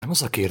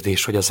az a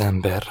kérdés, hogy az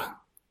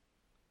ember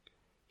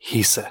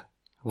hisz-e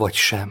vagy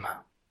sem,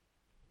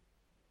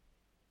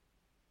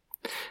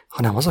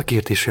 hanem az a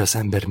kérdés, hogy az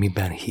ember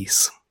miben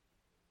hisz.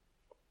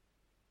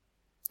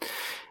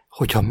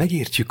 Hogyha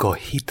megértjük a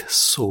hit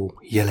szó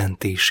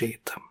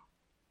jelentését,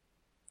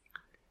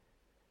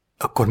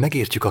 akkor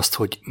megértjük azt,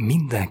 hogy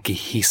mindenki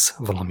hisz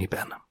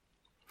valamiben.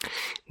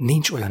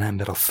 Nincs olyan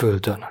ember a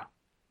földön,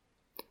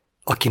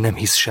 aki nem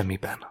hisz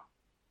semmiben.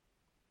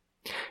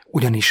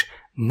 Ugyanis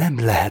nem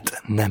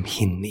lehet nem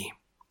hinni.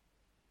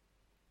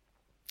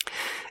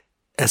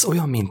 Ez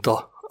olyan, mint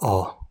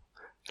a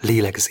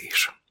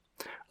lélegzés,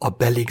 a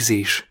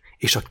belégzés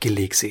és a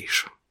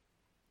kilégzés.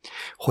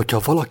 Hogyha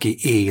valaki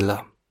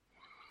él,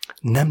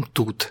 nem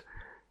tud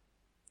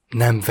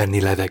nem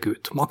venni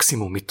levegőt,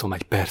 maximum,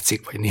 egy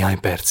percig, vagy néhány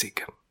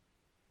percig.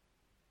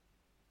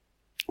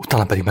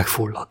 Utána pedig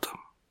megfullad.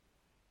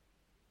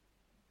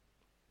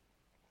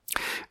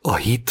 A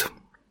hit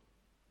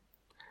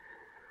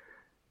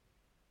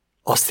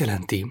azt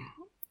jelenti,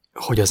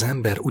 hogy az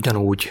ember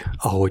ugyanúgy,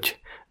 ahogy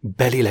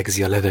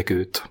belélegzi a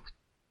levegőt,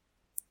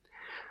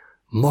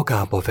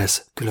 magába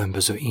vesz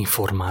különböző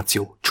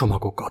információ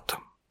csomagokat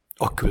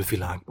a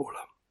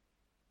külvilágból.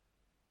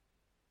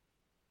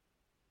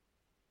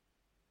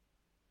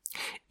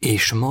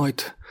 És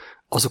majd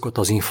azokat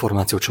az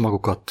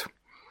információcsomagokat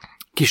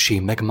kissé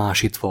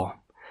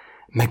megmásítva,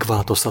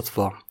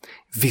 megváltoztatva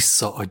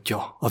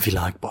visszaadja a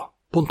világba.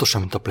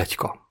 Pontosan, mint a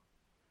pletyka.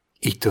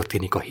 Így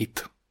történik a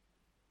hit.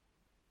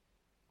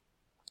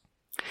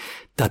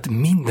 Tehát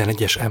minden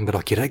egyes ember,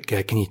 aki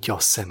reggel kinyitja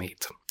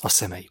a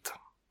szemeit,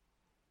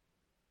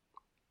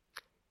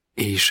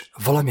 és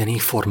valamilyen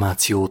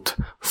információt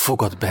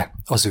fogad be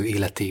az ő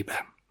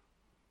életébe,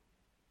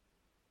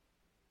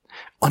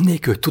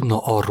 annélkül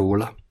tudna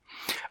arról,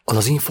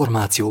 az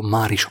információ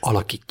már is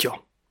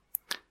alakítja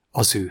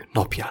az ő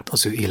napját,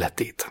 az ő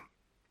életét.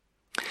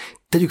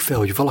 Tegyük fel,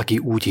 hogy valaki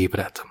úgy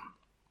ébred,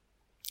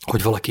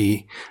 hogy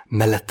valaki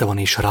mellette van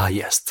és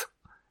ráijeszt,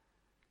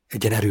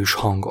 egy ilyen erős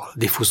hanggal,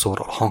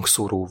 diffuzorral,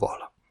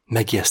 hangszóróval,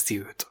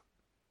 megijeszti őt.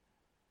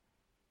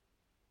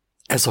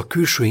 Ez a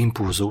külső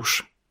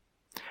impulzus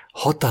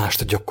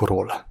hatást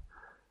gyakorol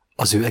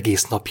az ő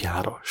egész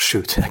napjára,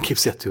 sőt,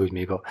 elképzelhető, hogy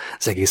még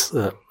az egész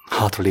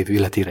hátralévő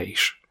életére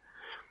is.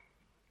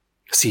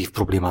 Szív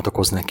problémát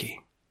okoz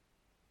neki.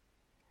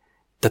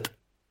 Tehát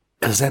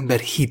ez az ember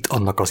hitt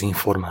annak az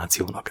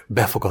információnak,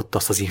 befogadta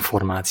azt az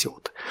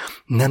információt,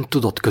 nem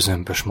tudott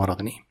közömbös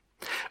maradni.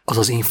 Az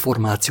az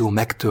információ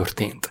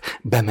megtörtént,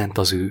 bement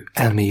az ő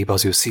elméjébe,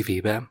 az ő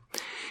szívébe,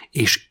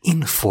 és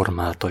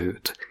informálta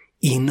őt.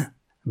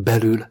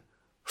 Belül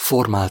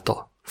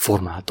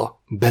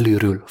formálta,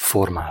 belülről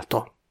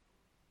formálta.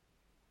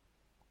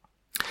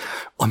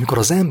 Amikor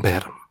az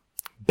ember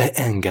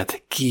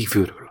beenged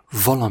kívülről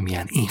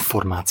valamilyen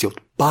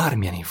információt,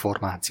 bármilyen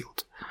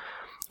információt,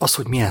 az,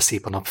 hogy milyen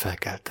szép a nap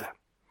felkelte,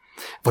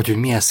 vagy hogy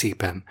milyen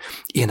szépen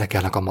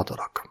énekelnek a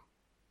madarak.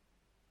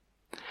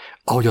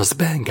 Ahogy azt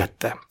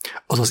beengedte,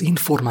 az az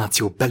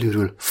információ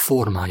belülről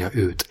formálja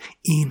őt,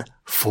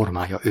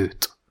 formálja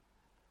őt.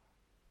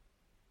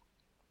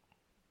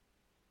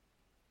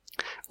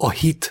 A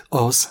hit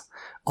az,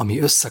 ami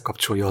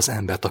összekapcsolja az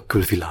embert a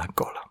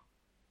külvilággal.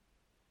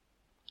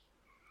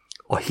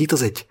 A hit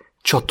az egy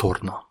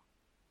csatorna.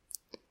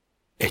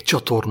 Egy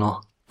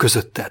csatorna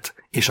közötted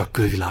és a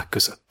külvilág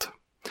között.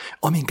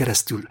 Amin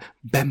keresztül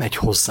bemegy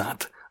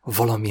hozzád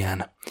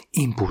valamilyen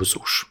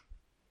impulzus,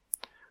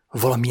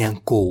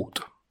 valamilyen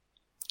kód,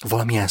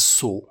 valamilyen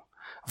szó,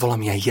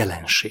 valamilyen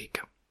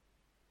jelenség.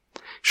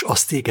 És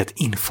azt téged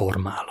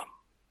informál.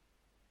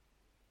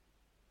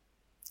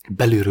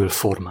 Belülről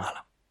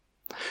formál.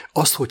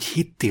 Az, hogy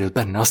hittél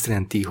benne, azt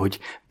jelenti, hogy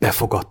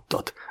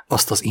befogadtad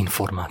azt az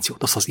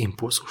információt, azt az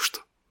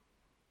impulzust.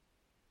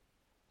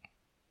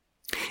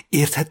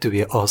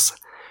 Érthető-e az,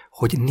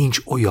 hogy nincs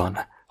olyan,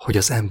 hogy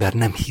az ember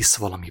nem hisz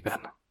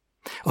valamiben?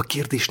 A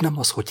kérdés nem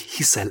az, hogy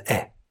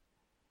hiszel-e,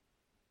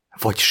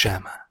 vagy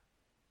sem,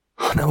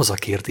 hanem az a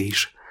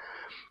kérdés,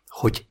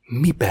 hogy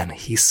miben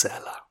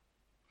hiszel,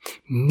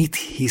 mit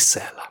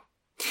hiszel,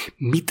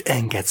 mit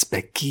engedsz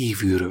be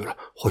kívülről,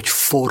 hogy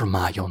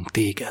formáljon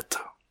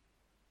téged.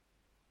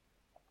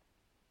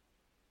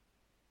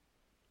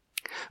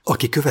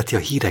 Aki követi a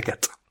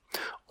híreket,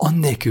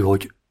 annélkül,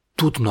 hogy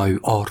tudna ő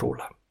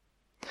arról,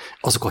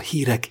 azok a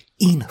hírek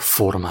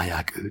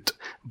informálják őt,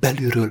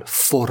 belülről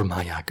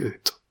formálják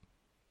őt.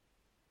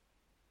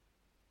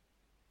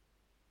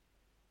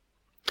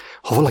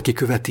 Ha valaki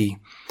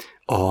követi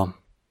a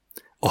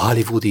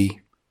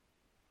hollywoodi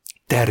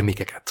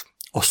termékeket,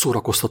 a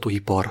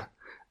szórakoztatóipar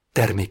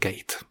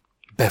termékeit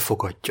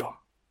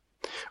befogadja,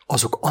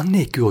 azok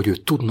annélkül, hogy ő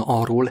tudna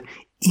arról,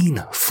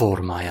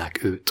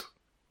 informálják őt.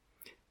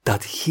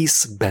 Tehát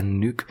hisz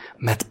bennük,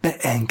 mert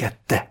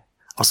beengedte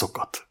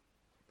azokat.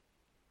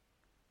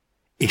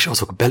 És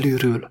azok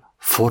belülről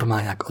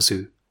formálják az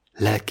ő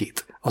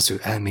lelkét, az ő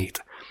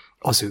elmét,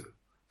 az ő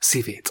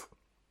szívét.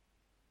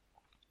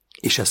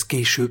 És ez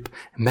később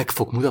meg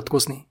fog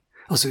mutatkozni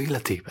az ő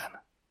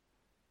életében.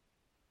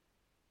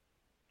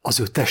 az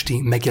ő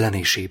testi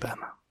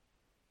megjelenésében.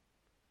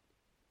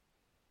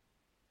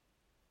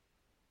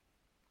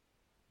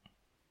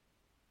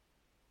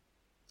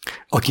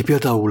 Aki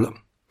például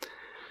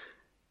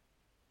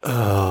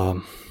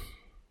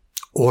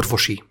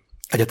orvosi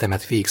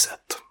egyetemet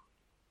végzett,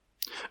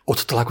 ott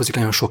találkozik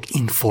nagyon sok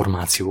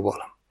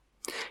információval.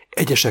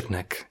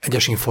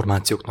 Egyes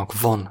információknak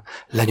van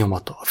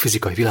lenyomata a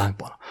fizikai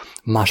világban,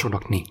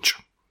 másoknak nincs.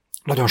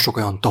 Nagyon sok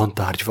olyan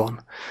tantárgy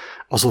van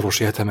az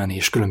orvosi egyetemen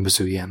és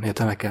különböző ilyen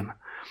egyetemeken,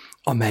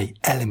 amely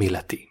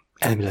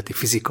elméleti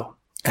fizika,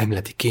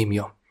 elméleti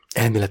kémia,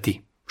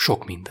 elméleti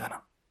sok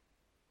minden.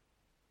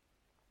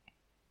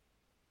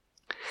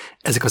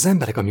 Ezek az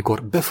emberek,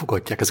 amikor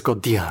befogadják ezek a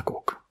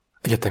diákok,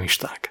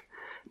 egyetemisták,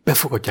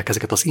 befogadják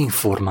ezeket az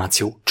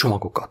információ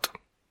csomagokat,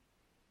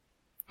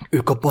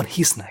 ők abban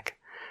hisznek,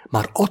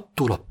 már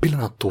attól a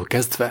pillanattól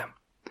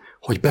kezdve,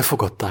 hogy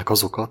befogadták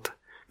azokat,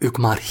 ők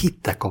már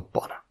hittek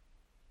abban.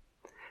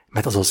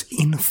 Mert az az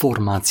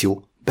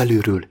információ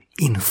belülről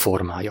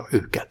informálja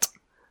őket,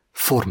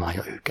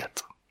 formálja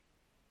őket.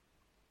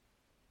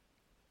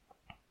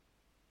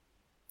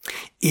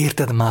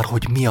 Érted már,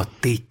 hogy mi a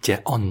tétje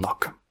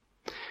annak,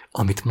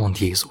 amit mond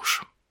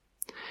Jézus,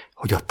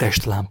 hogy a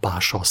test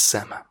lámpása a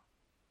szem.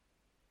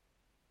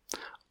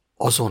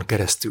 Azon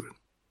keresztül,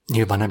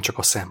 nyilván nem csak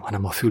a szem,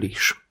 hanem a fül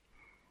is,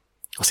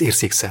 az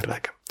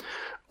érzékszervek,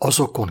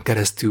 azokon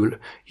keresztül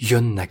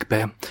jönnek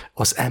be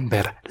az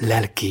ember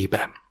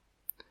lelkébe,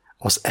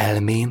 az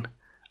elmén,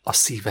 a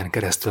szíven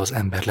keresztül az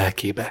ember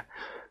lelkébe,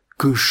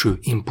 külső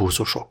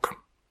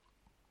impulzusok.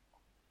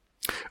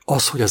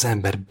 Az, hogy az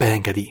ember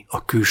beengedi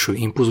a külső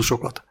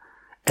impulzusokat,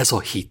 ez a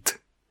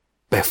hit.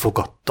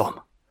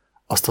 Befogadtam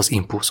azt az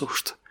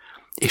impulzust,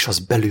 és az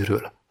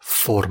belülről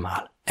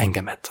formál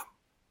engemet.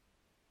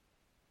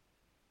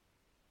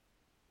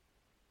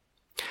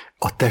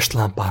 A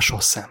testlámpása a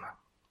szem,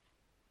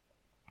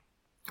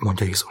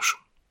 mondja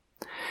Jézus.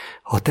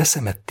 Ha a te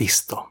szemed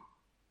tiszta,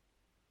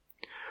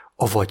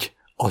 avagy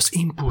az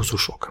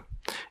impulzusok,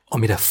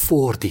 amire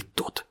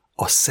fordítod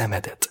a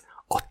szemedet,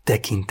 a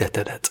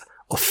tekintetedet,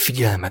 a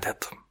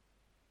figyelmedet,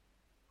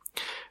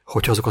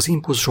 hogyha azok az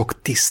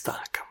impulzusok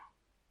tiszták,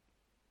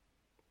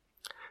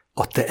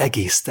 a te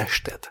egész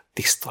tested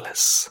tiszta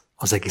lesz,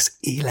 az egész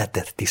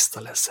életed tiszta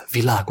lesz,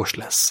 világos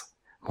lesz,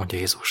 mondja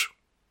Jézus.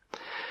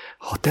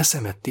 Ha a te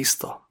szemed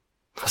tiszta,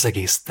 az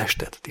egész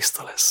tested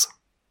tiszta lesz.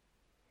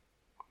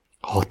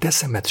 Ha a te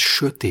szemed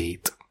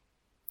sötét,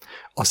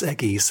 az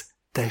egész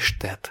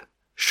tested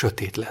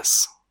sötét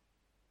lesz.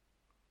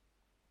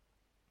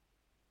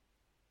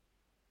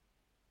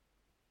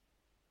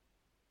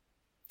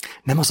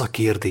 Nem az a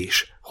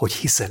kérdés, hogy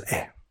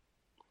hiszel-e.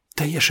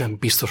 Teljesen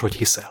biztos, hogy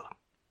hiszel.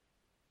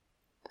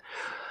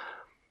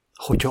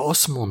 Hogyha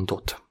azt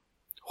mondod,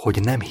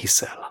 hogy nem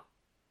hiszel,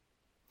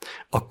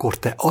 akkor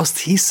te azt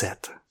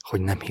hiszed,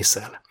 hogy nem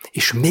hiszel,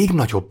 és még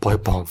nagyobb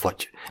bajban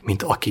vagy,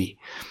 mint aki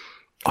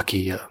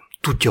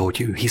tudja,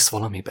 hogy ő hisz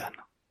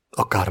valamiben.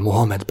 Akár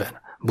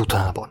Mohamedben,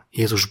 Buddhában,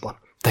 Jézusban,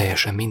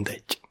 teljesen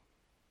mindegy.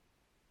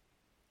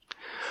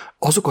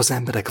 Azok az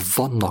emberek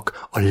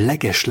vannak a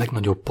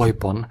legnagyobb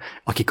bajban,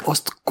 akik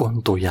azt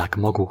gondolják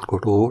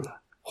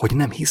magukról, hogy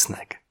nem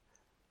hisznek.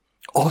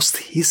 Azt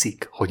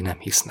hiszik, hogy nem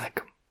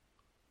hisznek.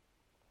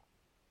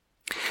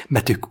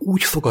 Mert ők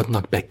úgy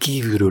fogadnak be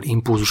kívülről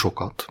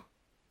impulzusokat,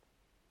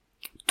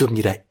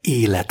 többnyire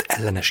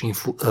életellenes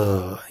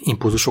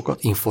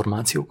impulzusokat,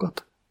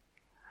 információkat,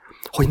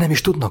 hogy nem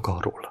is tudnak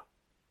arról.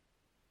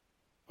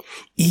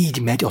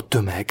 Így megy a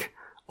tömeg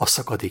a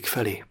szakadék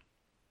felé.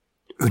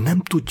 Ő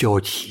nem tudja,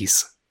 hogy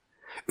hisz.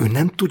 Ő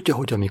nem tudja,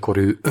 hogy amikor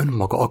ő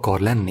önmaga akar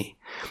lenni,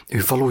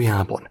 ő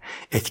valójában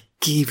egy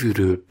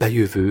kívülről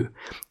bejövő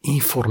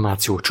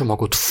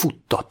információcsomagot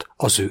futtat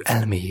az ő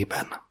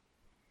elméjében.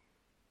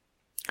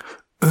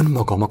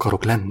 Önmagam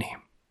akarok lenni.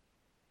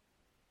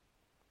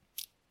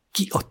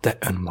 Ki a te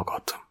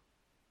önmagad?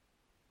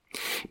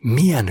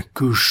 Milyen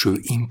külső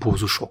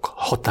impulzusok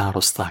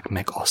határozták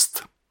meg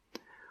azt,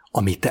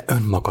 ami te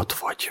önmagad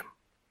vagy?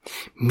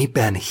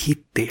 Miben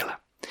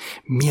hittél?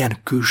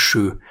 Milyen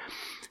külső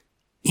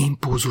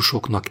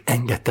impulzusoknak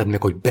engedted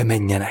meg, hogy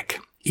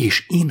bemenjenek,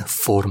 és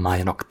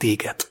informáljanak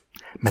téged?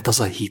 Mert az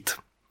a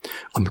hit,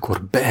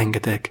 amikor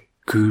beengedek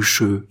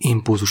külső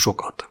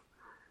impulzusokat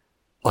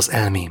az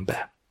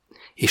elmémbe,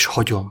 és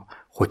hagyom,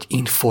 hogy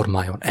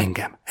informáljon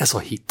engem. Ez a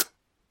hit.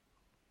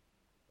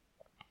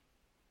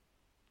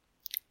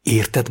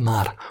 Érted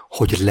már,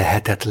 hogy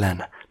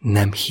lehetetlen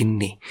nem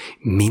hinni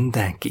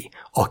mindenki,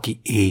 aki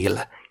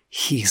él,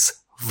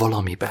 hisz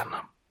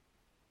valamiben.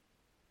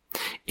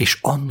 És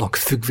annak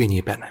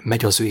függvényében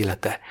megy az ő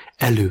élete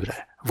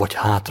előre, vagy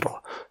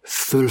hátra,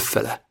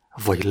 fölfele,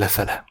 vagy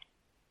lefele.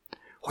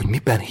 Hogy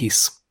miben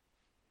hisz.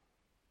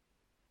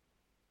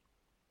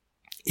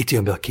 Itt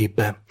jön be a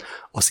képbe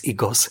az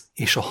igaz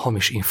és a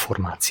hamis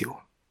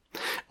információ.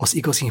 Az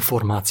igaz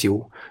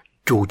információ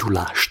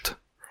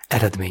gyógyulást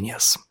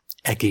eredményez,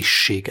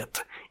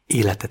 egészséget,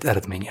 életet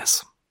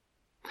eredményez.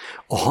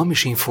 A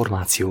hamis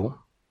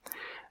információ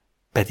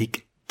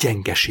pedig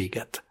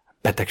gyengeséget,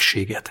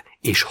 betegséget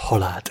és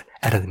halált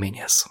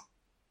eredményez.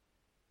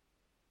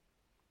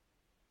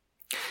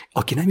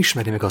 Aki nem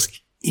ismeri meg az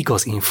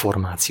igaz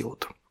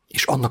információt,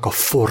 és annak a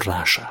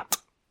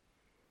forrását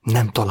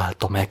nem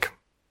találta meg,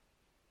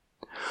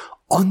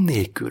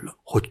 annélkül,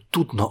 hogy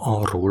tudna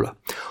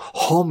arról,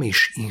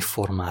 hamis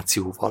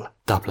információval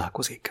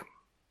táplálkozik.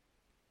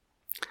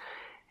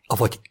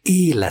 Avagy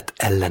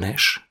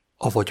életellenes,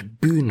 avagy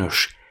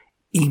bűnös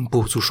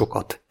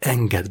impulzusokat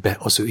enged be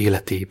az ő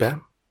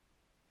életébe,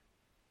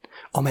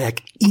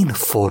 amelyek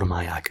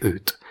informálják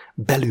őt,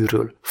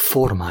 belülről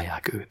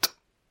formálják őt.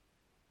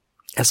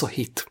 Ez a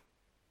hit.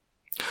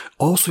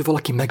 Ahhoz, hogy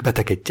valaki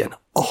megbetegedjen,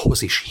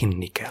 ahhoz is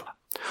hinni kell.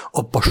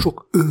 Abba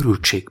sok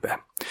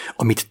őrültségbe,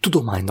 amit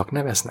tudománynak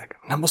neveznek.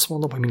 Nem azt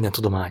mondom, hogy minden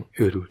tudomány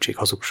őrültség,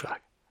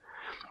 hazugság.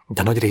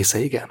 De nagy része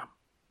igen.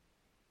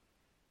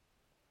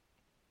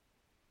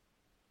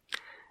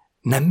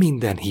 Nem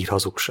minden hír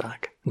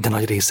hazugság, de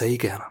nagy része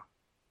igen.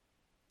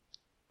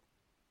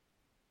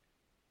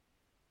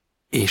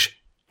 És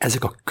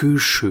ezek a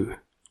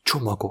külső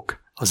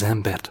csomagok az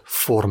embert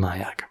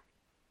formálják.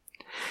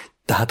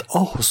 Tehát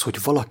ahhoz,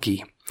 hogy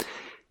valaki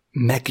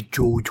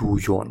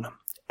meggyógyuljon,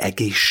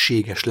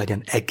 egészséges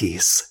legyen,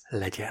 egész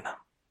legyen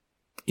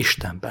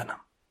Istenben,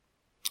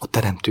 a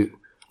Teremtő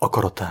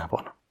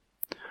akaratában,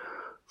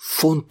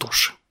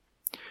 fontos,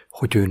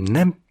 hogy ő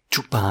nem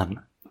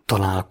csupán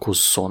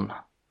találkozzon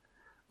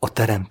a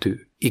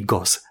Teremtő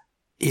igaz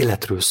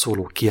életről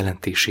szóló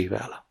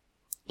kijelentésével,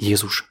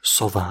 Jézus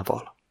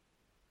szavával,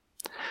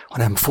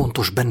 hanem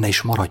fontos benne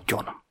is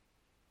maradjon.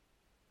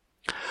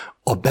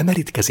 A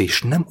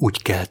bemerítkezés nem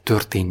úgy kell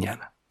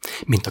történjen,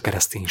 mint a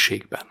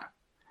kereszténységben.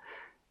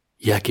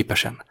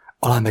 Jelképesen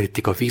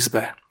alámerítik a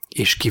vízbe,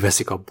 és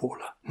kiveszik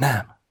abból.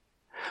 Nem.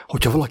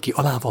 Hogyha valaki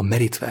alá van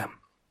merítve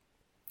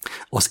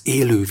az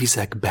élő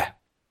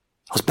vizekbe,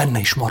 az benne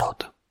is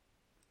marad.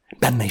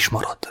 Benne is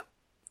marad.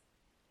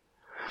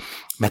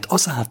 Mert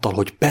azáltal,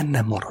 hogy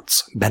benne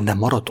maradsz, benne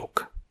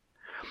maradok,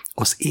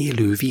 az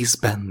élő víz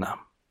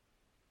bennem,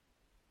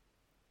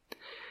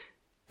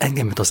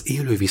 engemet az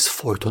élővíz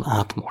folyton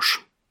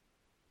átmos,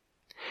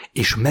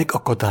 és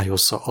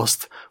megakadályozza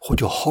azt,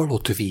 hogy a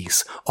halott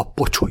víz, a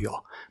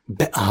pocsolya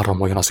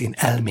beáramoljon az én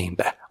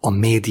elmémbe, a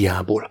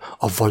médiából,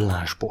 a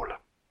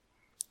vallásból,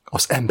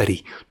 az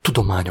emberi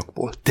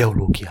tudományokból,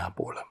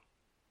 teológiából.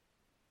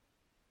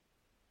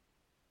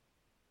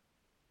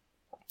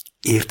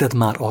 Érted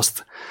már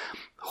azt,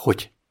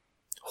 hogy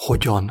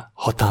hogyan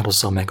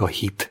határozza meg a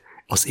hit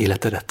az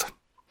életedet?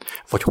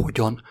 Vagy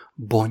hogyan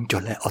bontja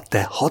le a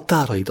te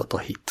határaidat a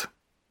hit?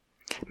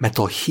 Mert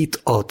a hit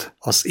ad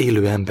az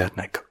élő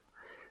embernek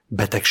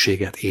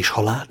betegséget és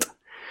halált,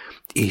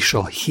 és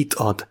a hit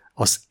ad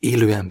az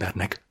élő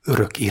embernek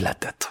örök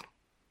életet.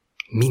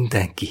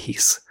 Mindenki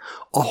hisz.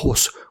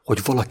 Ahhoz,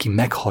 hogy valaki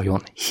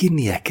meghalljon,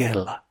 hinnie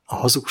kell a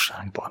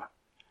hazugságban.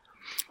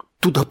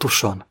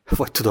 Tudatosan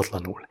vagy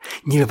tudatlanul.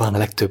 Nyilván a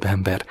legtöbb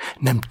ember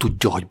nem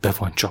tudja, hogy be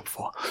van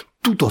csapva.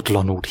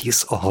 Tudatlanul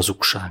hisz a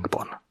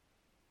hazugságban.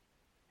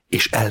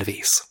 És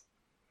elvész.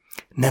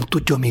 Nem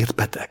tudja, miért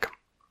beteg.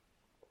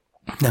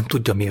 Nem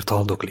tudja, miért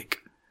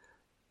haldoklik.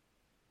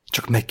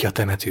 Csak megy ki a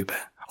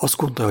temetőbe. Azt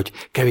gondolja,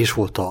 hogy kevés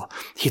volt a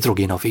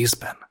hidrogén a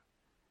vízben.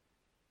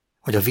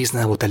 Vagy a víz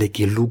nem volt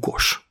eléggé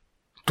lúgos.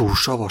 Túl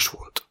savas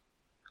volt.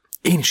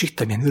 Én is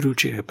hittem ilyen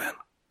őrültségekben.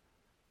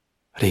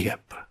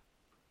 Régebb.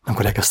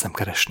 Amikor elkezdtem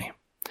keresni.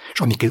 És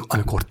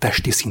amikor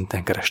testi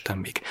szinten kerestem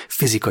még,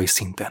 fizikai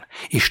szinten,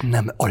 és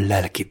nem a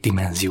lelki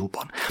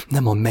dimenzióban,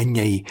 nem a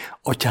mennyei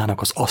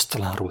atyának az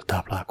asztaláról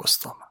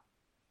táplálkoztam.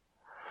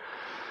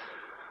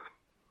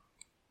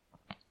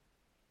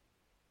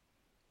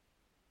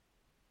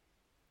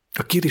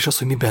 A kérdés az,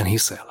 hogy miben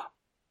hiszel.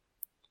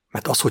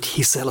 Mert az, hogy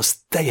hiszel, az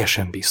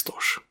teljesen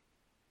biztos.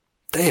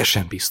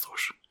 Teljesen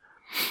biztos.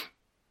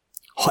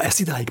 Ha ezt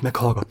idáig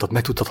meghallgattad,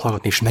 meg tudtad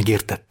hallgatni és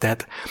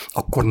megértetted,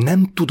 akkor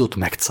nem tudod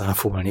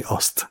megcáfolni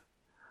azt,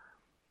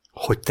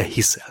 hogy te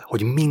hiszel,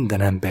 hogy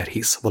minden ember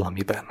hisz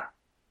valamiben.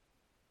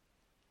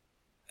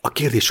 A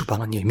kérdés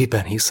csupán annyi, hogy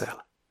miben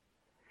hiszel.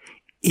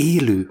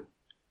 Élő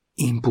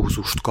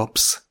impulzust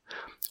kapsz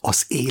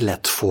az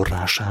élet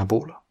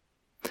forrásából,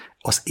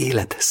 az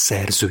élet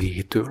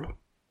szerzőjétől,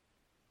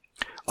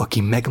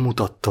 aki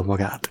megmutatta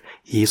magát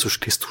Jézus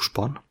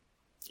Krisztusban,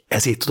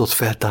 ezért tudod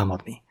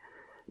feltámadni,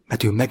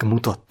 mert ő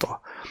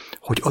megmutatta,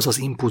 hogy az az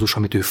impulzus,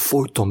 amit ő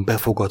folyton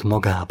befogad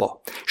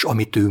magába, és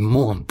amit ő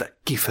mond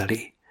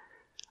kifelé,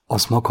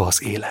 az maga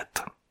az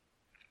élet.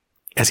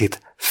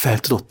 Ezért fel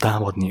tudott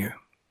támadni ő.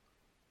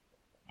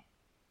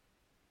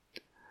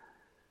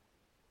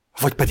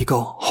 Vagy pedig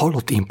a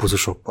hallott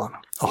impulzusokban,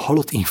 a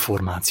hallott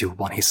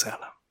információban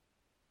hiszel.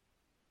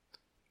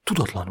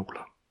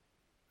 Tudatlanul.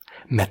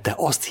 Mert te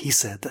azt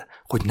hiszed,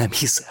 hogy nem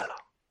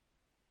hiszel.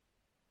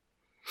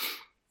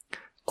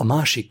 A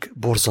másik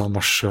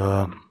borzalmas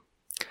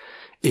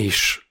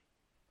és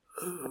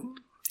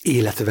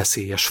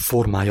életveszélyes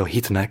formája a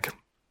hitnek,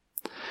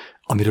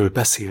 amiről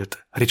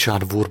beszélt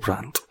Richard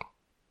Wurmbrand,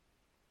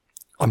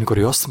 amikor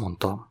ő azt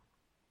mondta,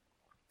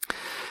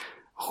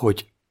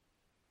 hogy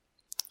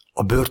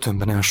A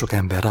börtönben nagyon sok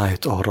ember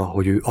rájött arra,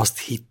 hogy ő azt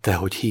hitte,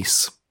 hogy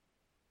hisz.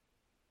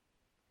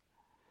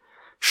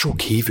 Sok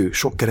hívő,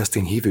 sok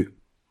keresztény hívő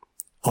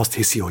azt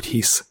hiszi, hogy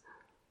hisz.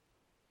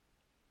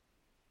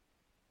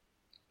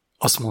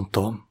 Azt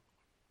mondta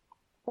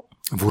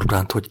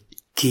Wurmbrand, hogy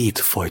két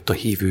fajta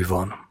hívő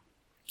van.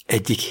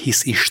 Egyik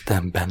hisz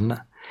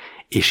Istenben,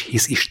 és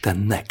hisz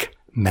Istennek,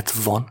 mert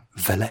van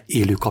vele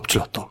élő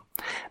kapcsolata.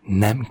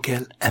 Nem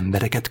kell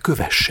embereket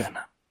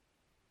kövessen.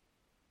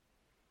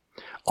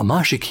 A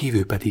másik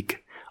hívő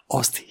pedig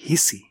azt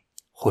hiszi,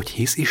 hogy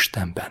hisz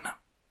Istenben.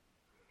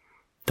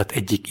 Tehát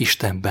egyik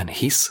Istenben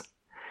hisz,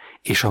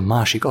 és a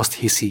másik azt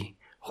hiszi,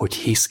 hogy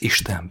hisz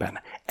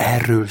Istenben.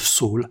 Erről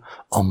szól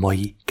a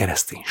mai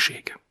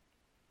kereszténység.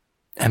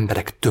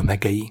 Emberek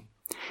tömegei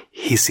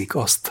hiszik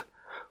azt,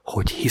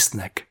 hogy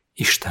hisznek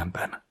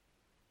Istenben.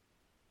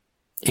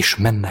 És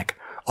mennek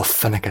a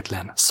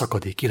feneketlen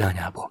szakadék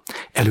irányába.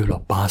 Elől a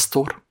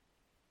pásztor,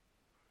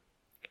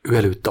 ő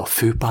előtte a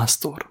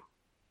főpásztor,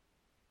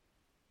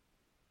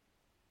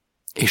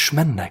 és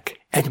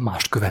mennek,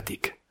 egymást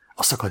követik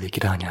a szakadék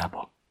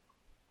irányába.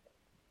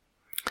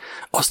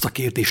 Azt a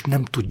kérdést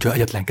nem tudja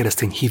egyetlen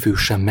keresztény hívő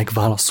sem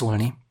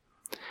megválaszolni,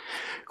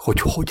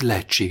 hogy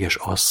lehetséges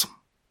az,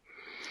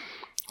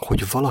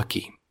 hogy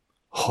valaki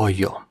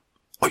hallja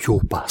a jó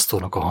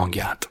pásztornak a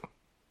hangját,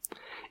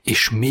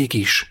 és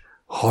mégis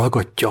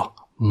hallgatja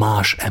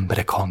más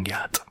emberek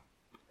hangját,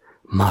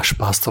 más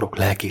pásztorok,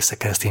 lelkészek,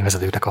 keresztény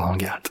vezetőknek a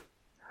hangját.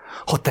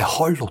 Ha te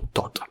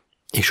hallottad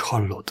és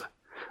hallod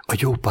a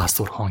jó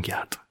pásztor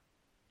hangját,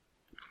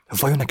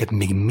 vajon neked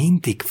még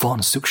mindig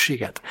van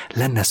szükséged,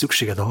 lenne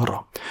szükséged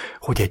arra,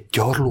 hogy egy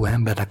gyarló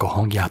embernek a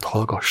hangját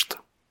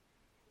hallgast?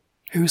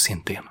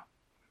 Őszintén,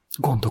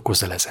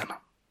 gondolkozz el ezen.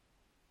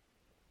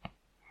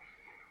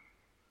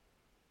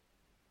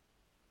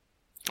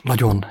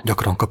 Nagyon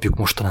gyakran kapjuk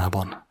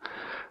mostanában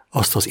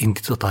azt az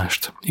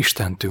indítatást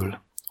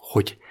Istentől,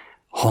 hogy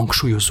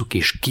hangsúlyozzuk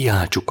és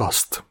kiáltsuk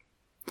azt,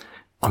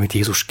 amit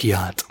Jézus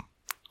kiált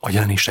a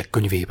Jelenések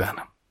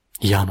könyvében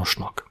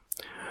Jánosnak.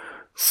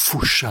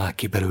 Fussál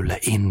ki belőle,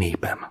 én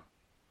népem,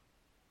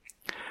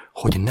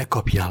 hogy ne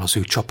kapjál az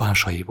ő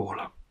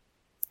csapásaiból,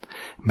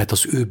 mert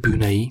az ő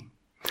bűnei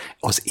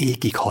az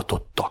égig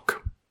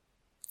hatottak,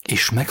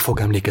 és meg fog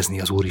emlékezni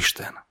az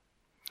Úristen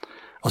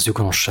az ő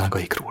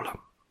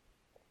gonoszságaikról.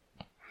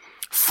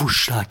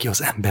 Fussál ki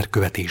az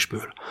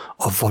emberkövetésből,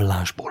 a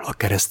vallásból, a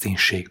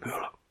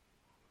kereszténységből,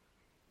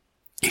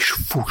 és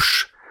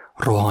fuss,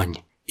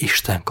 rohanj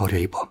Isten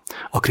karjaiba,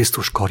 a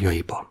Krisztus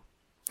karjaiba,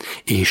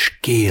 és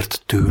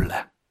kérd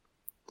tőle: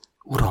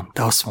 Uram,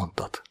 te azt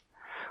mondtad,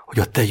 hogy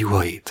a te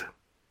juhaid,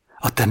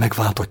 a te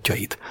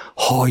megváltottjaid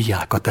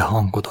hallják a te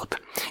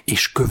hangodat,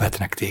 és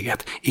követnek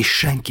téged, és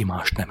senki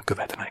más nem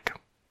követnek.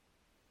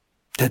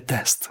 Tedd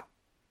ezt.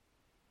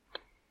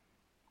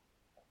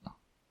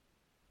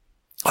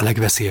 A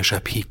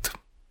legveszélyesebb hit,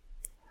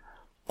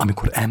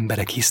 amikor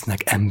emberek hisznek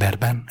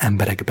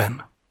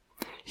emberekben,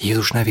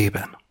 Jézus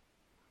nevében,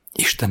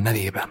 Isten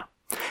nevében.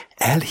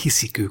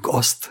 Elhiszik ők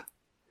azt,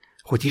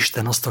 hogy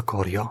Isten azt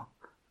akarja,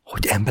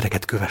 hogy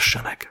embereket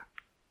kövessenek.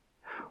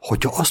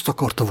 Hogyha azt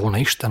akarta volna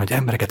Isten, hogy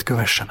embereket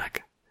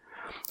kövessenek,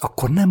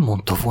 akkor nem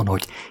mondta volna,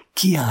 hogy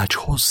kiálts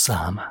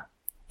hozzám,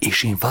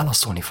 és én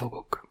válaszolni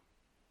fogok.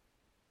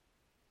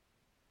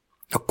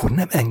 Akkor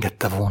nem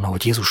engedte volna,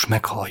 hogy Jézus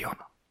meghalljon,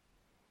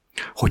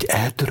 hogy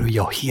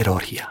eltörölje a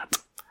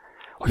hierarchiát,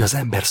 hogy az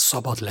ember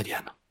szabad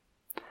legyen,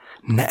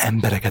 ne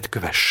embereket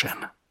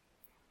kövessen,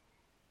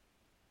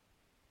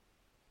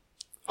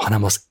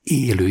 hanem az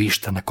élő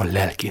Istennek a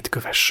lelkét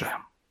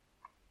kövesse,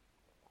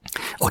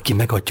 aki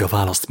megadja a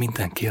választ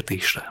minden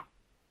kérdésre.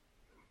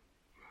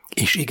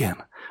 És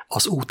igen,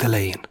 az út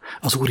elején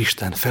az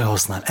Úristen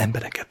felhasznál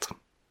embereket.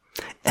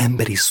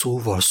 Emberi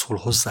szóval szól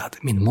hozzád,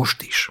 mint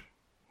most is,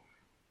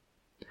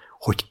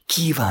 hogy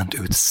kívánt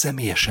őt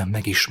személyesen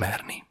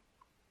megismerni,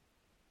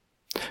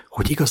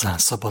 hogy igazán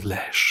szabad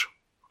lehess,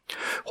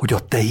 hogy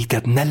a te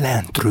hited ne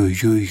lentről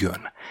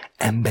jöjjön,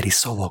 emberi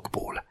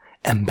szavakból,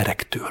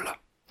 emberektől,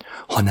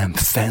 hanem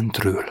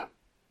fentről,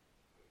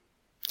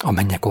 a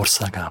mennyek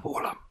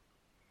országából.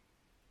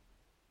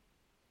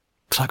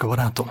 Drága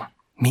barátom,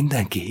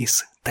 mindenki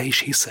hisz, te is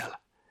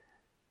hiszel.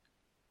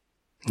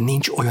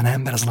 Nincs olyan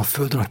ember ezen a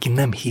földön, aki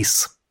nem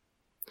hisz,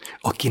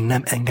 aki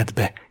nem enged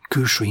be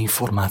külső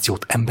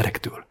információt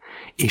emberektől,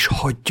 és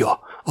hagyja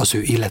az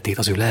ő életét,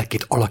 az ő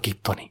lelkét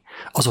alakítani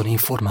azon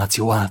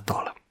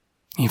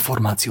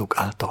információk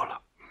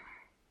által.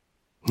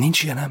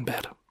 Nincs ilyen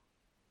ember.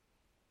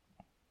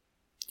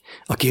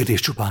 A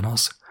kérdés csupán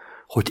az,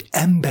 hogy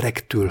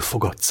emberektől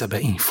fogadsz be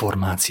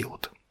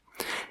információt.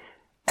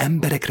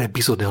 Emberekre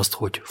bízod-e azt,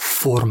 hogy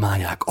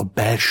formálják a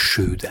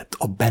belsődet,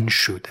 a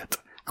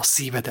bensődet, a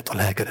szívedet, a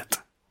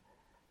lelkedet?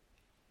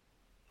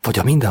 Vagy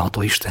a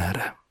mindenható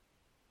Istenre,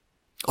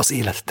 az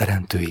élet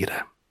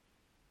teremtőjére,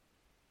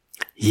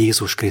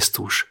 Jézus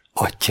Krisztus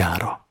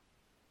atyára?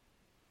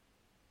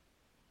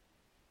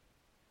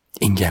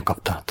 Ingyen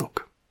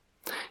kaptátok,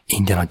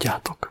 ingyen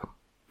adjátok.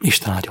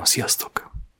 Isten áldjon, sziasztok!